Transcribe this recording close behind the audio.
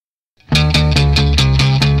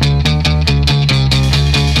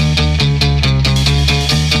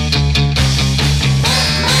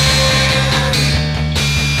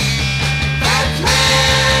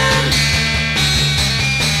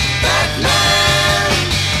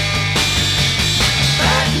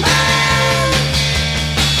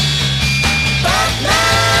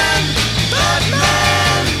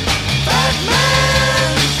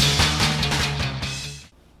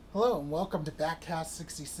Batcast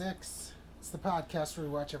 66. It's the podcast where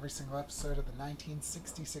we watch every single episode of the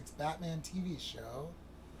 1966 Batman TV show.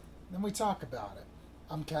 Then we talk about it.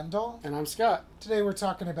 I'm Kendall. And I'm Scott. Today we're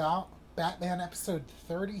talking about Batman episode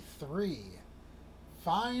 33.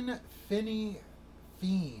 Fine, Finny,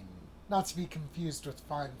 Fiend. Not to be confused with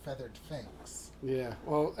Fine Feathered Finks. Yeah,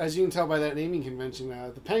 well, as you can tell by that naming convention,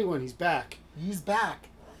 the Penguin, he's back. He's back.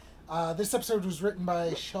 This episode was written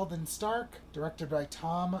by Sheldon Stark, directed by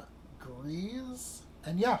Tom Grease.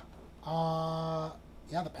 And the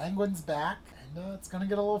Penguin's back, and it's going to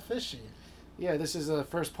get a little fishy. Yeah, this is the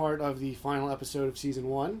first part of the final episode of Season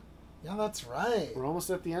 1. Yeah, that's right. We're almost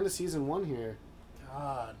at the end of Season 1 here.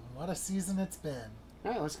 God, what a season it's been.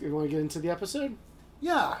 All right, you want to get into the episode?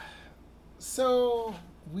 Yeah. So,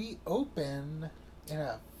 we open in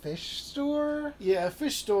a fish store? Yeah, a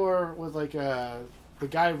fish store with, the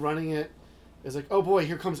guy running it is like, oh boy,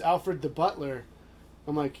 here comes Alfred the butler.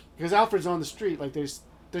 I'm like, because Alfred's on the street,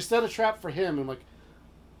 they set a trap for him. I'm like,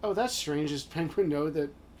 oh, that's strange. Does Penguin know that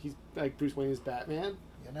he's, Bruce Wayne is Batman?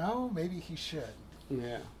 You know, maybe he should.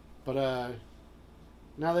 Yeah. But,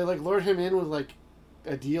 now they, lure him in with,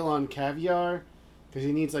 a deal on caviar, because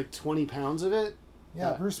he needs, 20 pounds of it.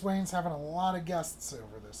 Yeah, Bruce Wayne's having a lot of guests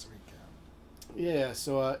over this weekend. Yeah,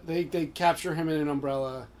 so, they capture him in an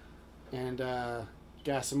umbrella, and,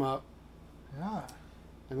 gas him up. Yeah.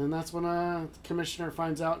 And then that's when the commissioner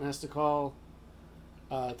finds out and has to call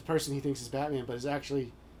the person he thinks is Batman, but is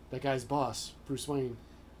actually that guy's boss, Bruce Wayne.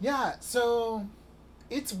 Yeah, so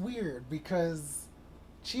it's weird because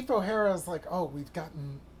Chief O'Hara's like, oh, we've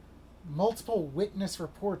gotten multiple witness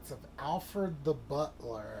reports of Alfred the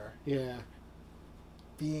butler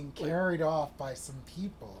being carried off by some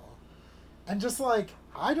people. And just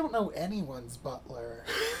I don't know anyone's butler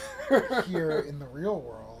here in the real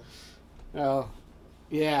world. Oh,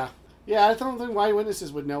 yeah. Yeah, I don't think why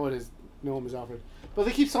witnesses would know him as Alfred. But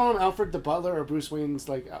they keep calling him Alfred the butler or Bruce Wayne's,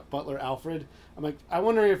 butler Alfred. I'm like, I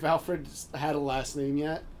wonder if Alfred had a last name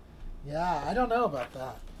yet. Yeah, I don't know about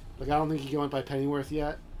that. I don't think he went by Pennyworth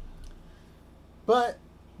yet. But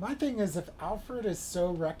my thing is, if Alfred is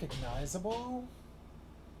so recognizable,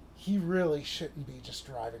 he really shouldn't be just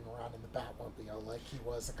driving around in the Batmobile like he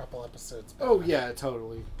was a couple episodes back. Oh, yeah,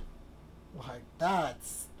 totally.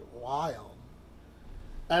 That's wild.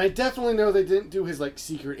 And I definitely know they didn't do his,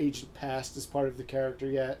 secret agent past as part of the character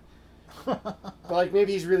yet. But,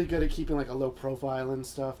 maybe he's really good at keeping, a low profile and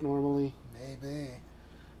stuff normally. Maybe.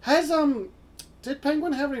 Did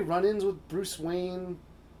Penguin have any run-ins with Bruce Wayne?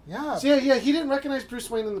 Yeah. So, yeah, he didn't recognize Bruce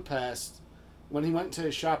Wayne in the past when he went to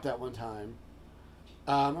his shop that one time.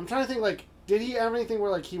 I'm trying to think, did he have anything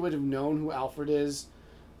where, he would have known who Alfred is?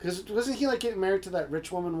 Because wasn't he, getting married to that rich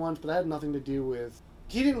woman once, but that had nothing to do with...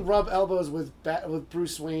 He didn't rub elbows with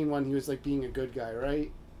Bruce Wayne when he was, being a good guy,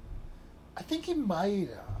 right? I think he might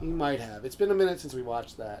have. He might have. It's been a minute since we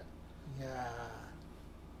watched that. Yeah.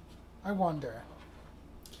 I wonder.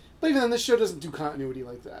 But even then, this show doesn't do continuity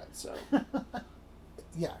like that, so...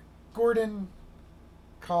 Yeah. Gordon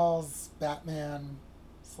calls Batman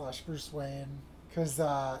 / Bruce Wayne. Because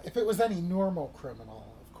if it was any normal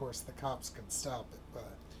criminal, of course, the cops could stop it,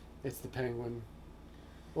 but... It's the Penguin.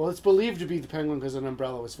 Well, it's believed to be the Penguin because an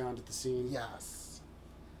umbrella was found at the scene. Yes.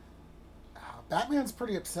 Batman's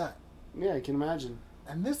pretty upset. Yeah, I can imagine.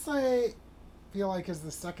 And this, I feel like, is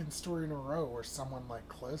the second story in a row where someone,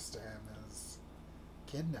 close to him is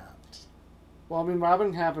kidnapped. Well,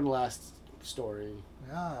 Robin happened last story.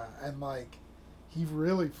 Yeah, and, he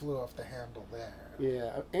really flew off the handle there.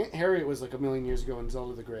 Yeah, Aunt Harriet was, a million years ago in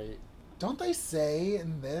Zelda the Great. Don't they say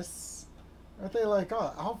in this... Aren't they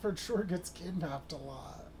oh, Alfred sure gets kidnapped a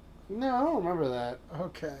lot? No, I don't remember that.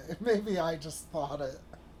 Okay, maybe I just thought it.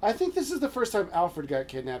 I think this is the first time Alfred got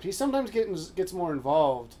kidnapped. He sometimes gets more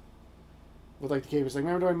involved with, the cases.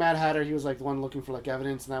 Remember during Mad Hatter, he was, the one looking for,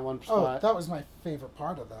 evidence in that one spot? Oh, that was my favorite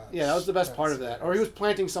part of that. Yeah, that was the best part of that. Or he was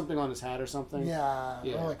planting something on his hat or something. Yeah.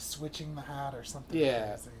 Or, switching the hat or something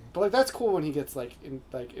crazy. But, that's cool when he gets,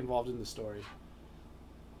 involved in the story.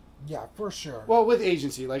 Yeah, for sure. Well, with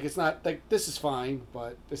agency. It's not, this is fine,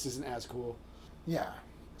 but this isn't as cool. Yeah.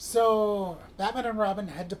 So, Batman and Robin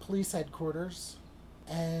head to police headquarters,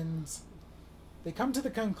 and they come to the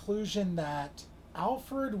conclusion that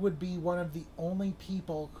Alfred would be one of the only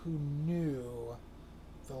people who knew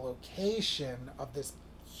the location of this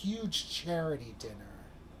huge charity dinner.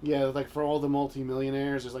 Yeah, for all the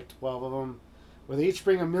multi-millionaires, there's 12 of them, where they each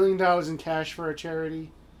bring $1 million in cash for a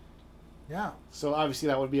charity. Yeah. So obviously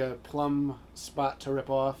that would be a plum spot to rip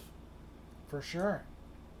off. For sure.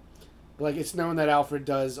 It's known that Alfred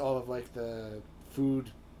does all of the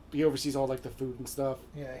food. He oversees all the food and stuff.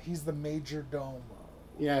 Yeah, he's the major domo.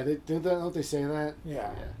 Yeah, don't they say that?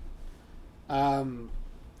 Yeah.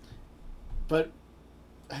 But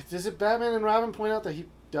does it Batman and Robin point out that he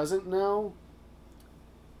doesn't know?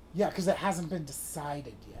 Yeah, because it hasn't been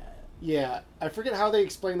decided yet. Yeah, I forget how they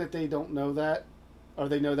explain that they don't know that, or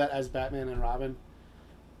they know that as Batman and Robin,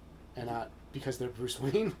 and not because they're Bruce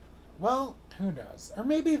Wayne. Well, who knows? Or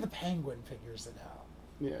maybe the Penguin figures it out.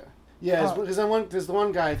 Yeah. Yeah, because there's the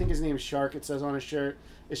one guy, I think his name is Shark, it says on his shirt,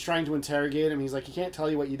 is trying to interrogate him. He's like, he can't tell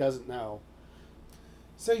you what he doesn't know.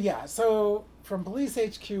 So from Police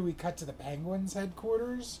HQ, we cut to the Penguin's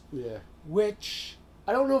headquarters. Yeah. Which...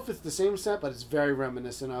 I don't know if it's the same set, but it's very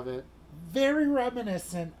reminiscent of it. Very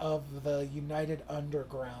reminiscent of the United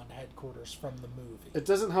Underground headquarters from the movie. It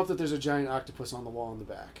doesn't help that there's a giant octopus on the wall in the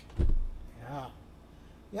back. Yeah.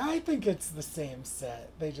 Yeah, I think it's the same set.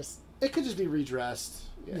 It could just be redressed.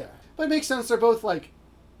 Yeah. But it makes sense. They're both, like,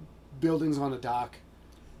 buildings on a dock.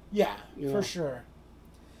 Yeah, for sure.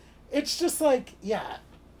 It's just like, yeah,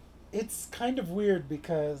 it's kind of weird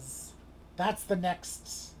because that's the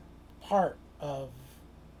next part of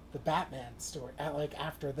the Batman story. Like,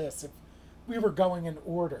 after this, if we were going in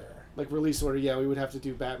order. Like, release order, yeah, we would have to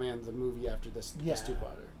do Batman the movie after this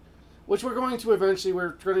two-parter. Which we're going to eventually. We're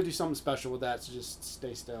going to do something special with that, so just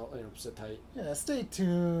stay still, sit tight. Yeah, stay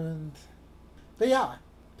tuned. But yeah,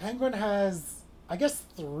 Penguin has, I guess,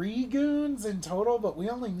 3 goons in total, but we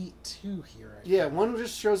only meet 2 here. Yeah, one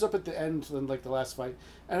just shows up at the end, in, like, the last fight.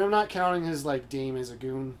 And I'm not counting his, like, dame as a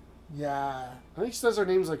goon. Yeah. I think she says her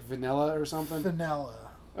name's, like, Vanilla or something. Vanilla.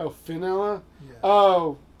 Oh, Finella? Yeah.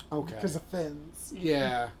 Oh, okay. Because of fins.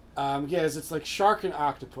 Yeah. It's like Shark and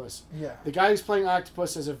Octopus. Yeah. The guy who's playing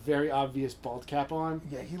Octopus has a very obvious bald cap on.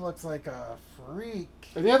 Yeah, he looks like a freak.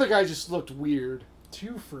 And the other guy just looked weird.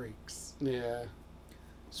 2 freaks. Yeah.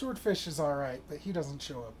 Swordfish is alright, but he doesn't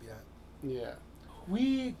show up yet. Yeah.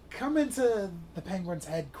 We come into the Penguin's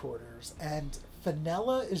headquarters, and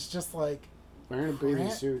Finella is just like... Wearing a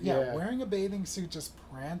bathing suit, yeah. Wearing a bathing suit, just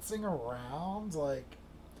prancing around, like...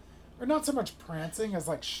 Or not so much prancing as,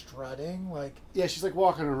 like, strutting, like... Yeah, she's, like,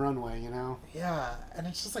 walking a runway, Yeah, and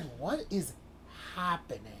it's just like, what is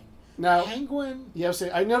happening? Now... Penguin... Yeah,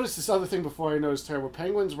 I noticed this other thing before I noticed her, where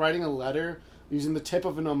Penguin's writing a letter using the tip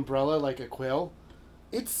of an umbrella like a quill.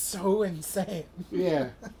 It's so insane. Yeah.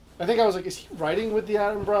 I think I was like, is he writing with the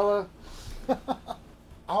umbrella?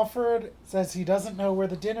 Alfred says he doesn't know where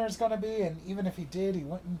the dinner's going to be, and even if he did, he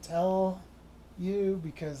wouldn't tell you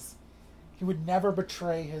because... He would never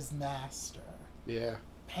betray his master. Yeah.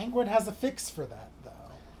 Penguin has a fix for that, though.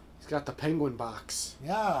 He's got the penguin box.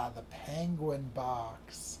 Yeah, the penguin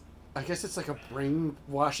box. I guess it's like a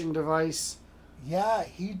brainwashing device. Yeah,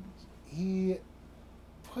 he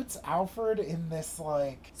puts Alfred in this,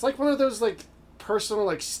 like... It's like one of those, like, personal,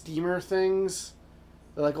 like, steamer things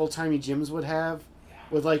that, like, old-timey gyms would have.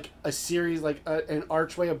 With, like, a series, like, an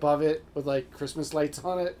archway above it with, like, Christmas lights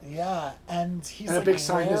on it. Yeah, and he's, and a big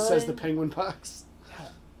sign that says the Penguin Box. Yeah.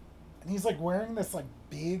 And he's, like, wearing this, like,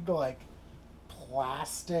 big, like,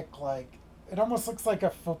 plastic, like... It almost looks like a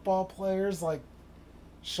football player's, like,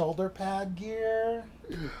 shoulder pad gear.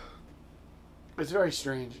 It's very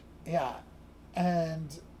strange. Yeah.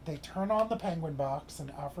 And they turn on the Penguin Box,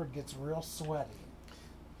 and Alfred gets real sweaty.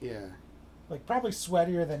 Yeah. Like, probably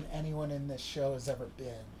sweatier than anyone in this show has ever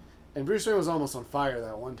been. And Bruce Wayne was almost on fire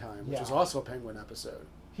that one time, which was also a Penguin episode.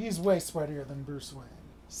 He's way sweatier than Bruce Wayne.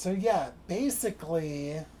 So, yeah,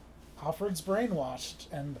 basically, Alfred's brainwashed,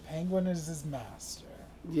 and the Penguin is his master.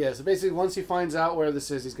 Yeah, so basically, once he finds out where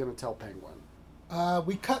this is, he's going to tell Penguin.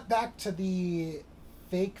 We cut back to the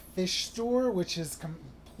fake fish store, which has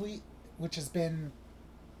been...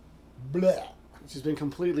 bleh. Which has been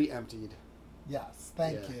completely emptied. Yes,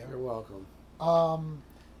 thank you. You're welcome.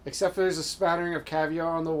 Except for there's a spattering of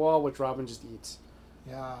caviar on the wall, which Robin just eats.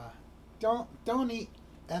 Yeah. Don't eat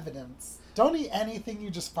evidence. Don't eat anything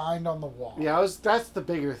you just find on the wall. Yeah, that's the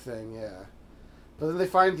bigger thing, yeah. But then they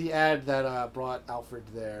find the ad that brought Alfred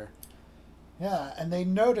there. Yeah, and they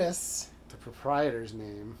notice... The proprietor's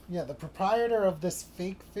name. Yeah, the proprietor of this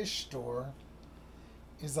fake fish store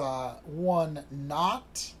is one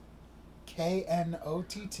Knott...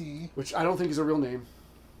 Knott. Which I don't think is a real name.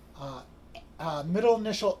 Middle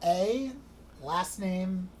initial A, last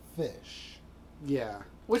name Fish. Yeah.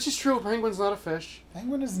 Which is true. Penguin's not a fish.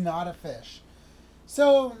 Penguin is not a fish.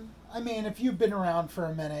 So, I mean, if you've been around for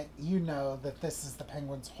a minute, you know that this is the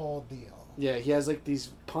Penguin's whole deal. Yeah, he has like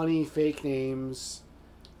these punny fake names.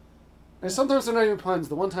 And sometimes they're not even puns.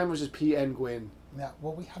 The one time was just P. N. Gwyn. Yeah,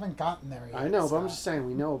 well, we haven't gotten there yet. I know, but I'm just saying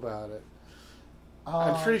we know about it.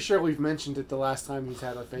 I'm pretty sure we've mentioned it the last time he's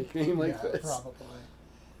had a fake name like this. Probably.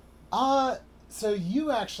 So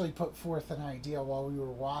you actually put forth an idea while we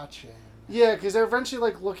were watching. Yeah, because they're eventually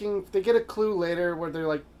like looking. They get a clue later where they're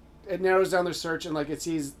like, it narrows down their search and like they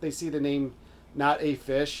see the name, not a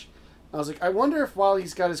fish. I was like, I wonder if while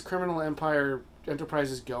he's got his criminal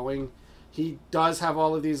enterprises going, he does have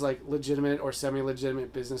all of these like legitimate or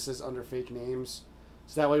semi-legitimate businesses under fake names.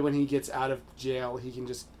 So that way, when he gets out of jail, he can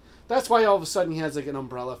just. That's why all of a sudden he has like an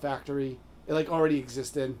umbrella factory. It like already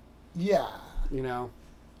existed. Yeah. You know.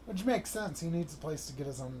 Which makes sense. He needs a place to get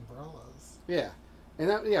his own umbrellas. Yeah. And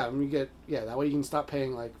that, that way you can stop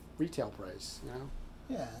paying like retail price, you know?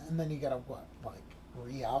 Yeah, and then you gotta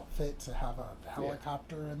re-outfit to have a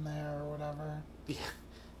helicopter in there or whatever. Yeah,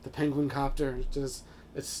 the penguin copter, its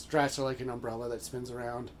straps are like an umbrella that spins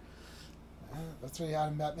around. Yeah, that's what you had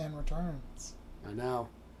in Batman Returns. I know.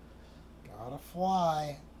 Gotta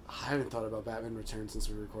fly. I haven't thought about Batman Returns since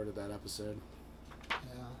we recorded that episode.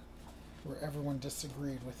 Yeah, where everyone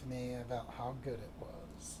disagreed with me about how good it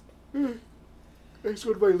was. It's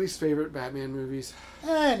one of my least favorite Batman movies.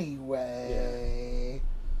 Anyway,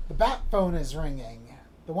 the Bat phone is ringing.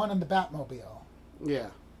 The one in the Batmobile. Yeah.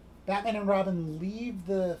 Batman and Robin leave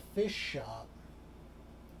the fish shop.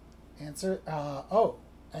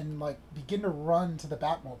 And like begin to run to the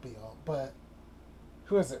Batmobile, but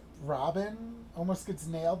who is it? Robin almost gets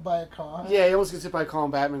nailed by a car. Yeah, he almost gets hit by a car.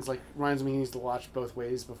 And Batman's like reminds me he needs to watch both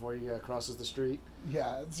ways before he crosses the street.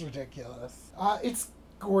 Yeah, it's ridiculous. It's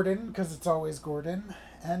Gordon, because it's always Gordon.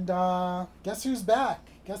 And guess who's back?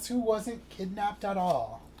 Guess who wasn't kidnapped at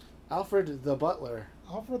all? Alfred the butler.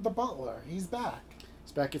 Alfred the butler. He's back.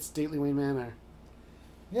 He's back at Stately Wayne Manor.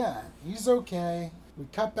 Yeah, he's okay. We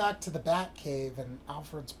cut back to the Batcave, and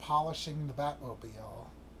Alfred's polishing the Batmobile.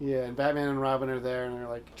 Yeah, and Batman and Robin are there, and they're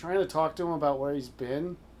like trying to talk to him about where he's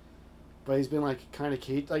been, but he's been like kind of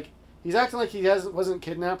he's acting like he wasn't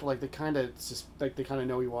kidnapped. Like they kind of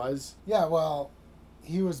know he was. Yeah, well,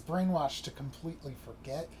 he was brainwashed to completely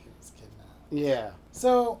forget he was kidnapped. Yeah.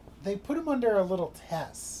 So they put him under a little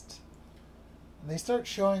test, and they start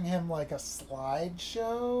showing him like a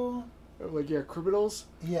slideshow. Like criminals.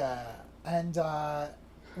 Yeah, and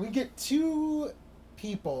we get two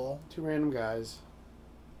random guys.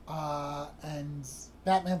 And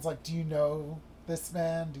Batman's like, do you know this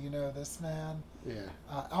man? Do you know this man? Yeah.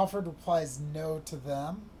 Alfred replies no to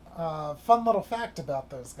them. Fun little fact about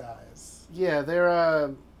those guys. Yeah, they're,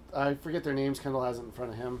 I forget their names, Kendall has it in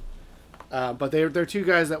front of him. But they're two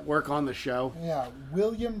guys that work on the show. Yeah,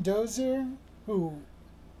 William Dozier, who...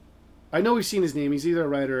 I know we've seen his name. He's either a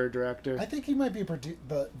writer or a director. I think he might be the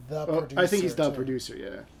producer. I think he's the producer,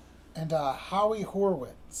 yeah. And Howie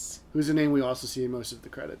Horwitz. Who's a name we also see in most of the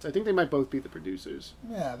credits. I think they might both be the producers.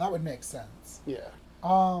 Yeah, that would make sense. Yeah.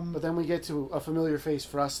 But then we get to a familiar face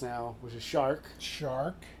for us now, which is Shark.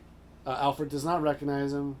 Alfred does not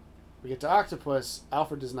recognize him. We get to Octopus.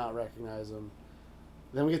 Alfred does not recognize him.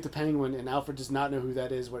 Then we get to Penguin, and Alfred does not know who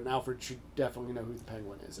that is, when Alfred should definitely know who the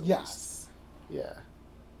Penguin is. At least. Yeah.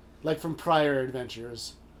 Like from prior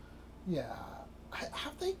adventures. Yeah.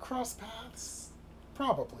 Have they crossed paths?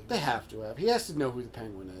 Probably. They have to have. He has to know who the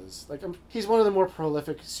Penguin is. Like, he's one of the more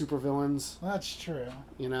prolific supervillains. That's true.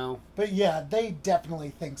 You know? But yeah, they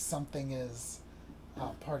definitely think something is,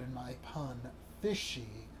 pardon my pun, fishy.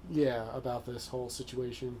 Yeah, about this whole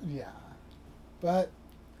situation. Yeah. But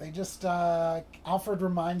they just, Alfred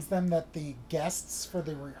reminds them that the guests for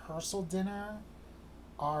the rehearsal dinner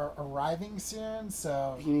are arriving soon,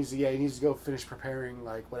 so... He needs to go finish preparing,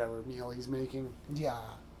 like, whatever meal he's making. Yeah.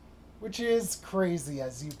 Which is crazy,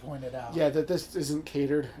 as you pointed out. Yeah, that this isn't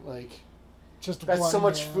catered, like... Just that's one so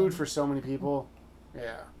much man. food for so many people.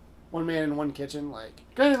 Yeah. One man in one kitchen, like...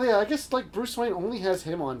 Granted, yeah, I guess, like, Bruce Wayne only has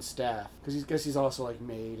him on staff. Because he's also, like,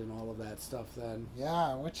 maid and all of that stuff then.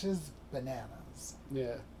 Yeah, which is bananas.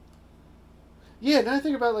 Yeah. Yeah, now I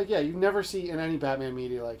think about, like, yeah, you never see in any Batman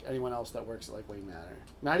media, like, anyone else that works at, like, Wayne Manor.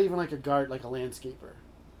 Not even, like, a guard, like, a landscaper.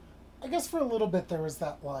 I guess for a little bit there was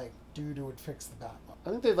that, like, dude who would fix the Batmobile. I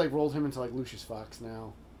think they've, like, rolled him into, like, Lucius Fox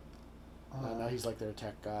now. Now he's, like, their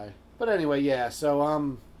tech guy. But anyway, yeah,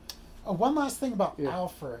 so, one last thing about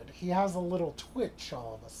Alfred. He has a little twitch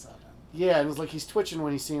all of a sudden. Yeah, and it's like he's twitching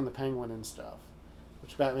when he's seeing the Penguin and stuff.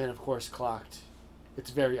 Which Batman, of course, clocked. It's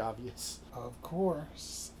very obvious. Of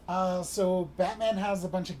course. So Batman has a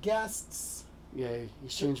bunch of guests. Yeah,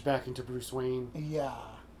 he's changed back into Bruce Wayne. Yeah.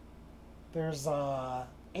 There's,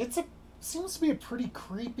 seems to be a pretty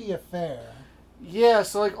creepy affair. Yeah,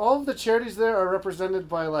 so, like, all of the charities there are represented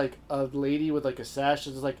by, like, a lady with, like, a sash.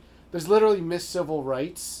 There's literally Miss Civil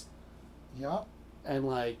Rights. Yep. And,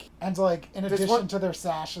 like... in addition to their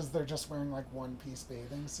sashes, they're just wearing, like, one-piece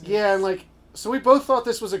bathing suits. Yeah, and, like... So we both thought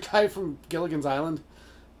this was a guy from Gilligan's Island.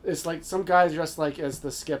 It's like some guy dressed like as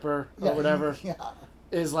the skipper or whatever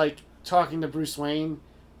is like talking to Bruce Wayne,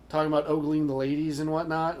 talking about ogling the ladies and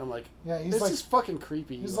whatnot. I'm like, this is fucking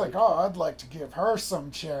creepy. He's like, oh, I'd like to give her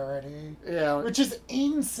some charity. Yeah. Which is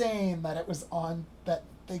insane that it was that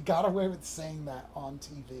they got away with saying that on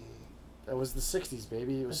TV. That was the 60s,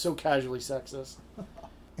 baby. It was so casually sexist.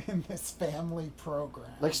 In this family program.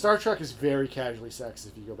 Like, Star Trek is very casually sexist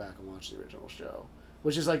if you go back and watch the original show.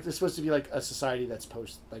 Which is like, it's supposed to be like a society that's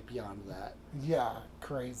beyond that. Yeah,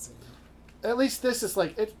 crazy. At least this is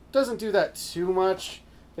like, it doesn't do that too much.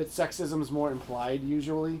 Its sexism is more implied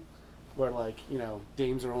usually. Where like,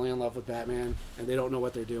 dames are only in love with Batman and they don't know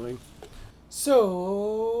what they're doing.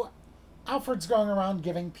 So, Alfred's going around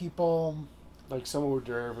giving people... like some hors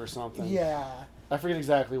d'oeuvre or something. Yeah. I forget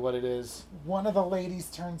exactly what it is. One of the ladies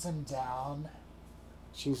turns him down.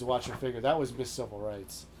 She needs to watch her figure. That was Miss Civil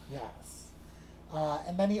Rights. Yes.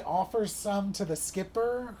 And then he offers some to the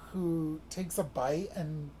skipper, who takes a bite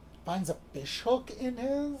and finds a fish hook in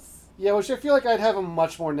his. Yeah, which I feel like I'd have a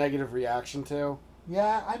much more negative reaction to.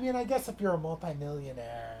 Yeah, I mean, I guess if you're a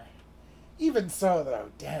multimillionaire. Even so, though,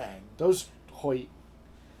 dang. Those hoit.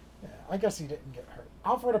 Yeah, I guess he didn't get hurt.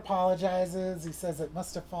 Alfred apologizes. He says it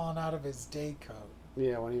must have fallen out of his day coat.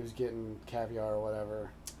 Yeah, when he was getting caviar or whatever.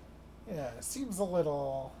 Yeah, seems a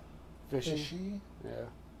little fishy. Yeah.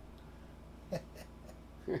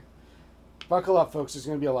 Buckle up, folks. There's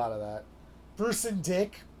going to be a lot of that. Bruce and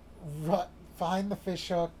Dick find the fish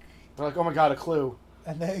hook. They're like, oh my god, a clue.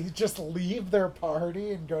 And they just leave their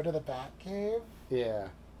party and go to the Batcave. Yeah.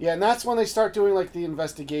 Yeah, and that's when they start doing, like, the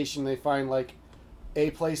investigation. They find, like, a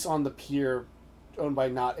place on the pier owned by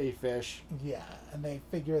not a fish. Yeah, and they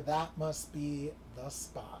figure that must be the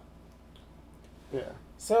spot. Yeah.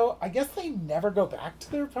 So, I guess they never go back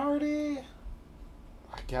to their party?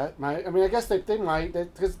 I guess they might.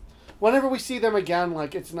 Because whenever we see them again,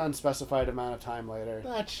 like, it's an unspecified amount of time later.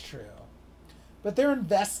 That's true. But they're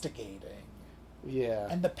investigating. Yeah.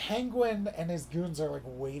 And the Penguin and his goons are, like,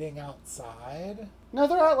 waiting outside. No,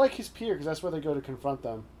 they're at, like, his pier, because that's where they go to confront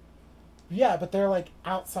them. Yeah, but they're, like,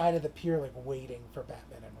 outside of the pier, like, waiting for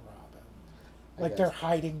Batman and Robin. Like, they're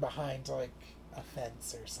hiding behind, like, a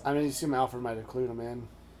fence or something. I mean, you assume Alfred might have clued them in.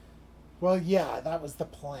 Well, yeah, that was the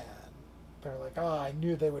plan. They're like, oh, I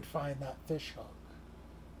knew they would find that fish hook.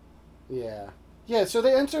 Yeah. Yeah, so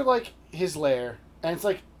they enter, like, his lair, and it's,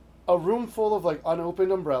 like, a room full of, like,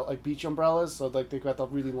 unopened beach umbrellas, so, like, they've got the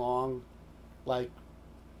really long, like,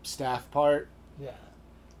 staff part. Yeah.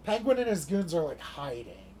 Penguin and his goons are, like,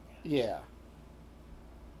 hiding. Yeah.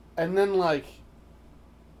 And then, like,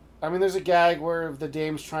 I mean, there's a gag where the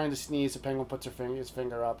dame's trying to sneeze, the Penguin puts his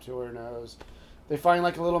finger up to her nose. They find,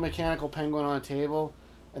 like, a little mechanical penguin on a table,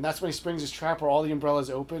 and that's when he springs his trap where all the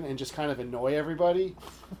umbrellas open and just kind of annoy everybody.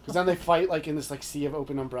 Because then they fight, like, in this, like, sea of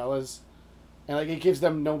open umbrellas. And, like, it gives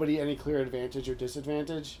them nobody any clear advantage or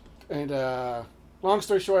disadvantage. And, long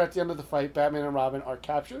story short, at the end of the fight, Batman and Robin are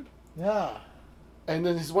captured. Yeah. And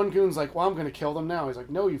then his one goon's like, well, I'm going to kill them now. He's like,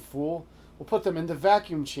 no, you fool. We'll put them in the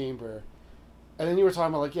vacuum chamber. And then you were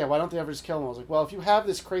talking about, like, yeah, why don't they ever just kill them? I was like, well, if you have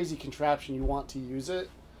this crazy contraption, you want to use it.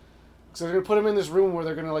 So they're going to put them in this room where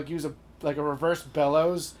they're going to, like, use a reverse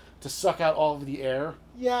bellows to suck out all of the air.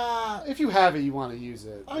 Yeah. If you have it, you want to use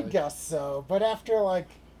it. I guess so. But after, like,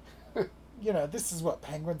 this is what,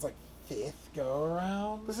 Penguin's, like, 5th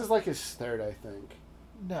go-around? This is, like, his 3rd, I think.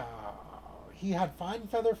 No. He had Fine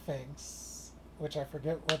Feather Finks, which I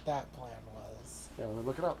forget what that plan was. Yeah, let me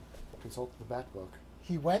look it up. Consult the Bat book.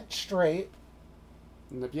 He went straight.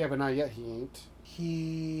 Yeah, but not yet. He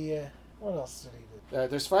ain't. What else did he do?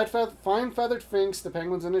 There's Fine Feathered Finks, the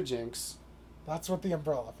Penguin's, and a Jinx. That's what the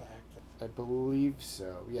umbrella fact. I believe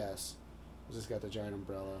so, yes. He's just got the giant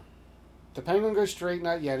umbrella. The Penguin goes straight,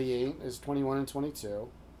 not yet, he ain't. Is 21 and 22.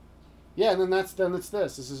 Yeah, and then it's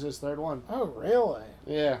this. This is his 3rd one. Oh, really?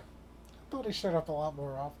 Yeah. I thought he showed up a lot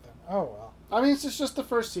more often. Oh, well. I mean, it's just the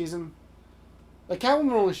 1st season. Like,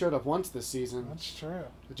 Catwoman only showed up once this season. That's true.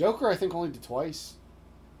 The Joker, I think, only did twice.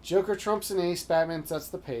 Joker trumps an ace, Batman sets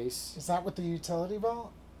the pace. Is that with the utility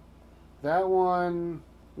belt? That one...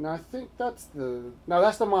 No, I think that's the... No,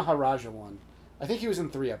 that's the Maharaja one. I think he was in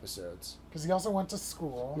 3 episodes. Because he also went to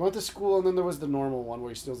school. He went to school, and then there was the normal one where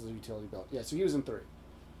he steals the utility belt. Yeah, so he was in 3.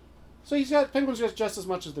 So he's got... Penguin's just as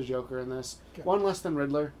much as the Joker in this. Good. One less than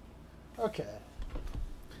Riddler. Okay.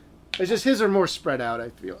 It's just his are more spread out, I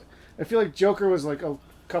feel. I feel like Joker was like a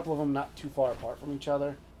couple of them not too far apart from each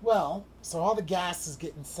other. Well, so all the gas is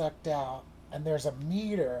getting sucked out, and there's a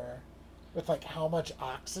meter with, like, how much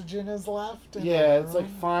oxygen is left in the room. It's, like,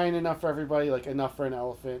 fine enough for everybody, like, enough for an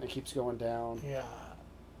elephant. It keeps going down. Yeah.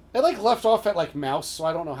 It, like, left off at, like, mouse, so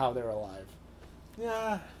I don't know how they're alive.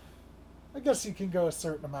 Yeah. I guess you can go a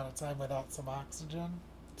certain amount of time without some oxygen.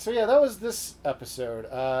 So yeah, that was this episode.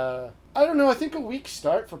 I don't know. I think a weak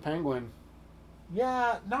start for Penguin.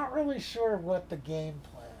 Yeah, not really sure what the game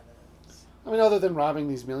plan is. I mean, other than robbing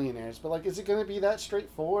these millionaires, but like, is it going to be that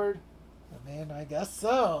straightforward? I mean, I guess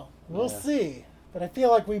so. We'll see. But I feel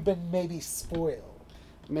like we've been maybe spoiled.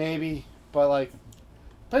 Maybe, but like,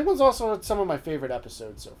 Penguin's also some of my favorite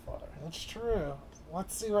episodes so far. That's true.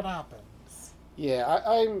 Let's see what happens. Yeah,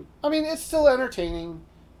 I mean, it's still entertaining.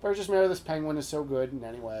 Burgess Meredith's Penguin is so good in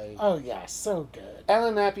any way. Oh, yeah, so good.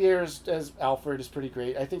 Alan Napier as Alfred is pretty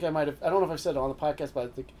great. I think I don't know if I've said it on the podcast,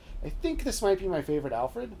 but I think this might be my favorite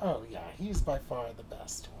Alfred. Oh, yeah, he's by far the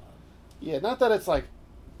best one. Yeah, not that it's like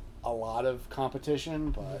a lot of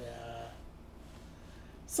competition, but... Yeah.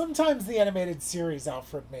 Sometimes the animated series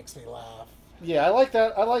Alfred makes me laugh. Yeah, I like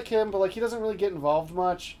that. I like him, but like he doesn't really get involved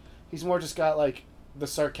much. He's more just got like the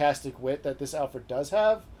sarcastic wit that this Alfred does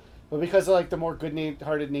have. But because of like the more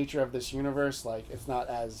good-hearted nature of this universe, like it's not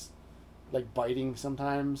as like biting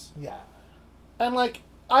sometimes. Yeah. And like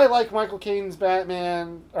I like Michael Caine's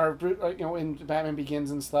Batman, or in Batman Begins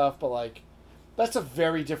and stuff, but like that's a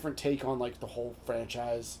very different take on like the whole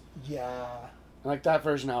franchise. Yeah. And like that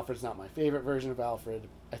version of Alfred's not my favorite version of Alfred.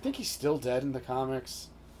 I think he's still dead in the comics.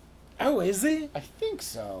 Oh, is he? I think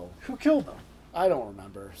so. Who killed him? I don't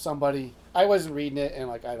remember. Somebody. I wasn't reading it, and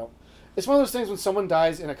like I don't. It's one of those things when someone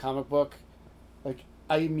dies in a comic book, like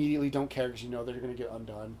I immediately don't care because you know they're going to get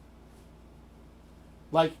undone.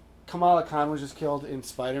 Like Kamala Khan was just killed in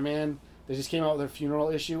Spider-Man. They just came out with a funeral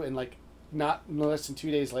issue, and like not no less than 2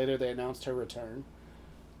 days later, they announced her return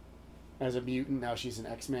as a mutant. Now she's an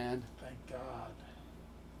X-Man. Thank God.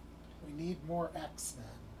 We need more X-Men.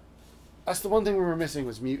 That's the one thing we were missing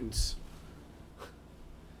was mutants.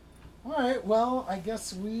 All right, well, I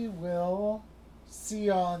guess we will see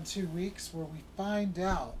y'all in 2 weeks where we find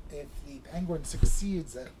out if the Penguin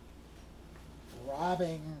succeeds at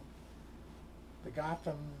robbing the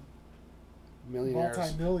Gotham Millionaires.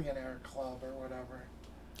 Multi-Millionaire Club or whatever.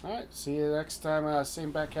 All right, see you next time.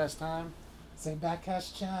 Same Backcast time. Same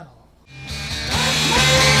Backcast channel.